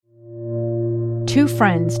Two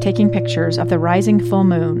friends taking pictures of the rising full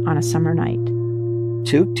moon on a summer night.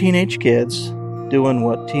 Two teenage kids doing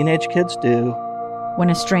what teenage kids do. When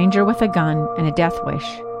a stranger with a gun and a death wish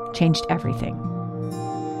changed everything.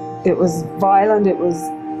 It was violent, it was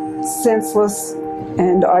senseless,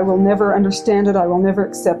 and I will never understand it, I will never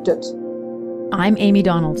accept it. I'm Amy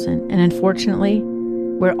Donaldson, and unfortunately,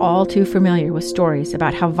 we're all too familiar with stories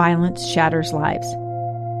about how violence shatters lives.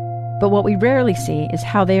 But what we rarely see is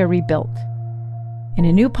how they are rebuilt. In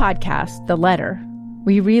a new podcast, The Letter,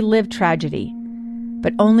 we relive tragedy,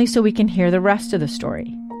 but only so we can hear the rest of the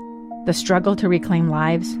story. The struggle to reclaim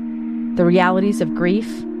lives, the realities of grief,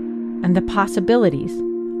 and the possibilities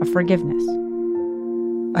of forgiveness.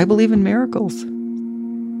 I believe in miracles.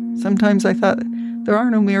 Sometimes I thought, there are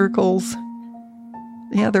no miracles.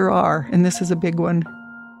 Yeah, there are, and this is a big one.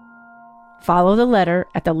 Follow The Letter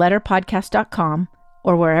at theletterpodcast.com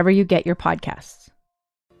or wherever you get your podcasts.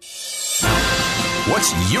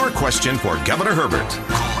 What's your question for Governor Herbert?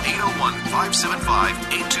 Call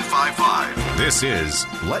 801-575-8255. This is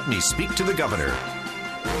Let Me Speak to the Governor.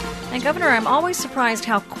 And Governor, I'm always surprised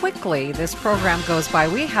how quickly this program goes by.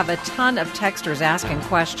 We have a ton of texters asking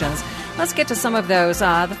questions. Let's get to some of those.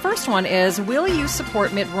 The first one is, will you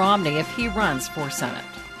support Mitt Romney if he runs for Senate?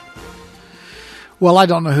 Well, I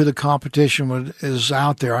don't know who the competition is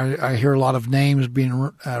out there. I hear a lot of names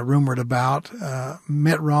being rumored about.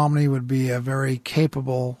 Mitt Romney would be a very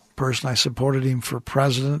capable person. I supported him for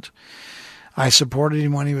president. I supported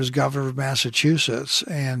him when he was governor of Massachusetts,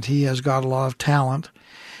 and he has got a lot of talent.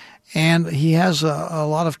 And he has a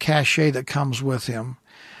lot of cachet that comes with him.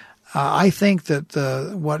 I think that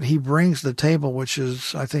what he brings to the table, which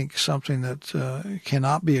is, I think, something that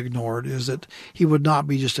cannot be ignored, is that he would not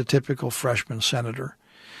be just a typical freshman senator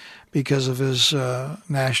because of his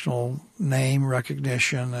national name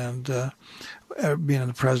recognition and being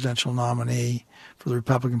the presidential nominee for the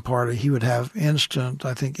Republican Party. He would have instant,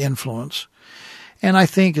 I think, influence. And I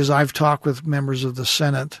think, as I've talked with members of the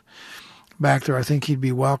Senate back there, I think he'd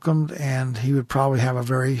be welcomed, and he would probably have a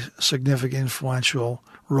very significant, influential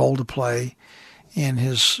role to play in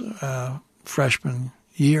his freshman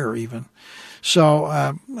year even.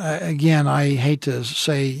 So, again, I hate to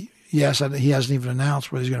say yes, he hasn't even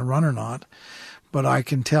announced whether he's going to run or not, but I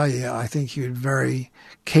can tell you I think he would be very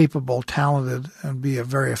capable, talented, and be a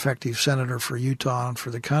very effective senator for Utah and for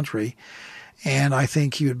the country. And I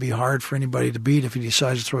think he would be hard for anybody to beat if he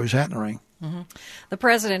decides to throw his hat in the ring. Mm-hmm. The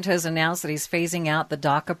president has announced that he's phasing out the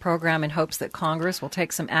DACA program in hopes that Congress will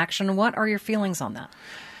take some action. What are your feelings on that?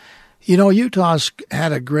 You know, Utah's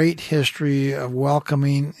had a great history of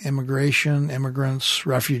welcoming immigration, immigrants,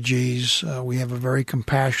 refugees. We have a very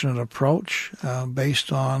compassionate approach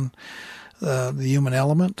based on the human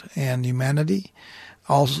element and humanity.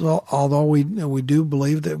 Also, although we do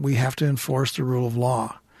believe that we have to enforce the rule of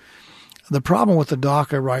law. The problem with the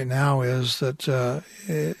DACA right now is that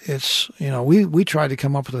we tried to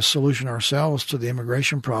come up with a solution ourselves to the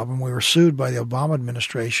immigration problem. We were sued by the Obama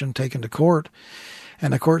administration, taken to court,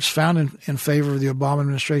 and the courts found in favor of the Obama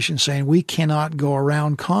administration, saying we cannot go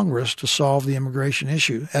around Congress to solve the immigration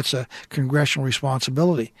issue. That's a congressional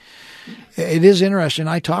responsibility. It is interesting.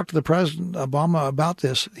 I talked to the President Obama about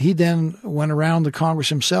this. He then went around the Congress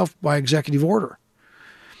himself by executive order.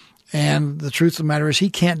 And the truth of the matter is he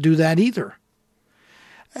can't do that either.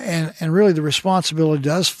 And really the responsibility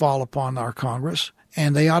does fall upon our Congress,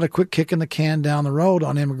 and they ought to quit kicking the can down the road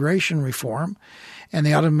on immigration reform, and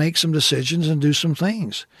they ought to make some decisions and do some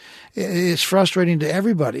things. It's frustrating to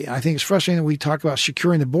everybody. I think it's frustrating that we talk about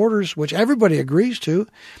securing the borders, which everybody agrees to,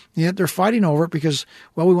 yet they're fighting over it because,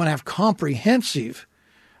 well, we want to have comprehensive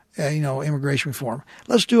immigration reform.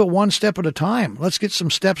 Let's do it one step at a time. Let's get some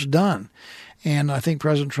steps done. And I think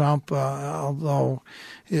President Trump, although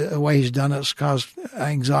the way he's done it has caused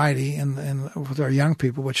anxiety with our young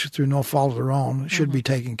people, which through no fault of their own should be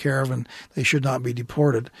taken care of, and they should not be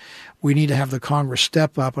deported. We need to have the Congress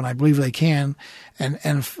step up, and I believe they can,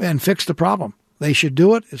 and fix the problem. They should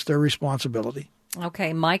do it. It's their responsibility.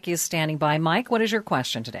 Okay, Mike is standing by. Mike, what is your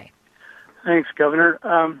question today? Thanks, Governor.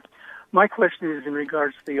 My question is in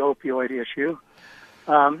regards to the opioid issue.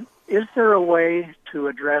 Is there a way to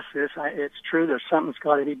address this? It's true there's something's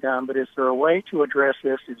got to be done, but is there a way to address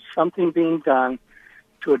this? Is something being done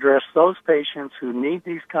to address those patients who need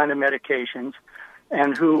these kind of medications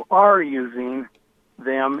and who are using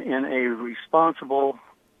them in a responsible,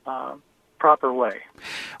 proper way?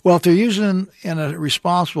 Well, if they're using them in a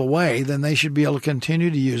responsible way, then they should be able to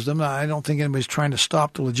continue to use them. I don't think anybody's trying to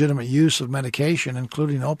stop the legitimate use of medication,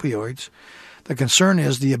 including opioids. The concern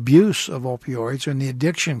is the abuse of opioids and the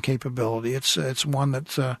addiction capability. It's one that,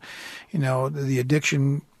 the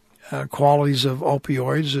addiction qualities of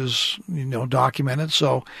opioids is, documented.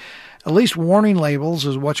 So at least warning labels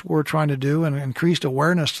is what we're trying to do, and increased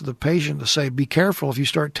awareness to the patient to say, be careful, if you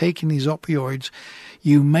start taking these opioids,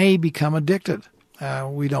 you may become addicted.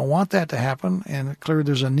 We don't want that to happen, and clearly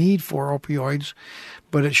there's a need for opioids,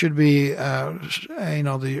 but it should be,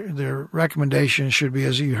 the recommendation should be,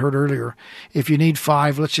 as you heard earlier, if you need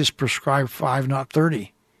 5, let's just prescribe 5, not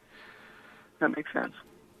 30. That makes sense.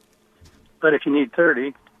 But if you need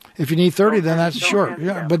 30... If you need 30, then that's sure.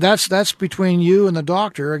 Yeah, but that's between you and the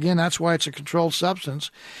doctor. Again, that's why it's a controlled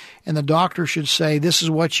substance, and the doctor should say, this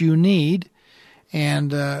is what you need,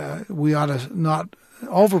 and we ought to not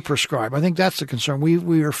overprescribe. I think that's the concern.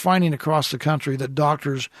 We are finding across the country that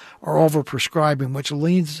doctors are overprescribing, which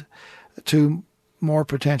leads to more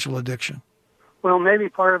potential addiction. Well, maybe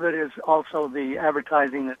part of it is also the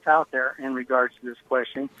advertising that's out there in regards to this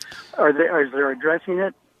question. Are they addressing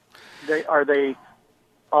it? Are they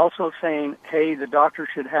also saying, hey, the doctor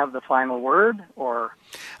should have the final word? Or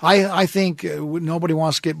I think nobody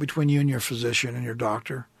wants to get between you and your physician and your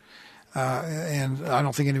doctor. And I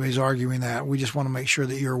don't think anybody's arguing that. We just want to make sure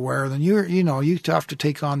that you're aware. Then you have to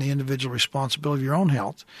take on the individual responsibility of your own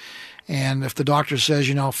health. And if the doctor says,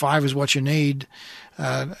 5 is what you need,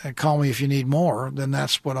 call me if you need more, then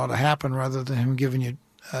that's what ought to happen, rather than him giving you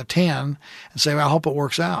 10 and say, well, I hope it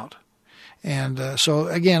works out. And so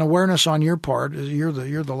again, awareness on your part is you're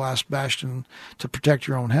the last bastion to protect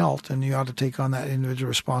your own health, and you ought to take on that individual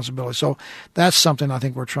responsibility. So that's something I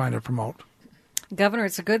think we're trying to promote. Governor,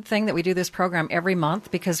 it's a good thing that we do this program every month,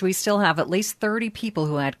 because we still have at least 30 people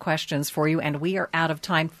who had questions for you, and we are out of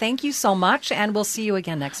time. Thank you so much, and we'll see you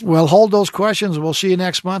again next month. Well, hold those questions. We'll see you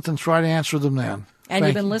next month and try to answer them then. And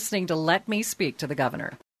you've been listening to Let Me Speak to the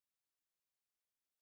Governor.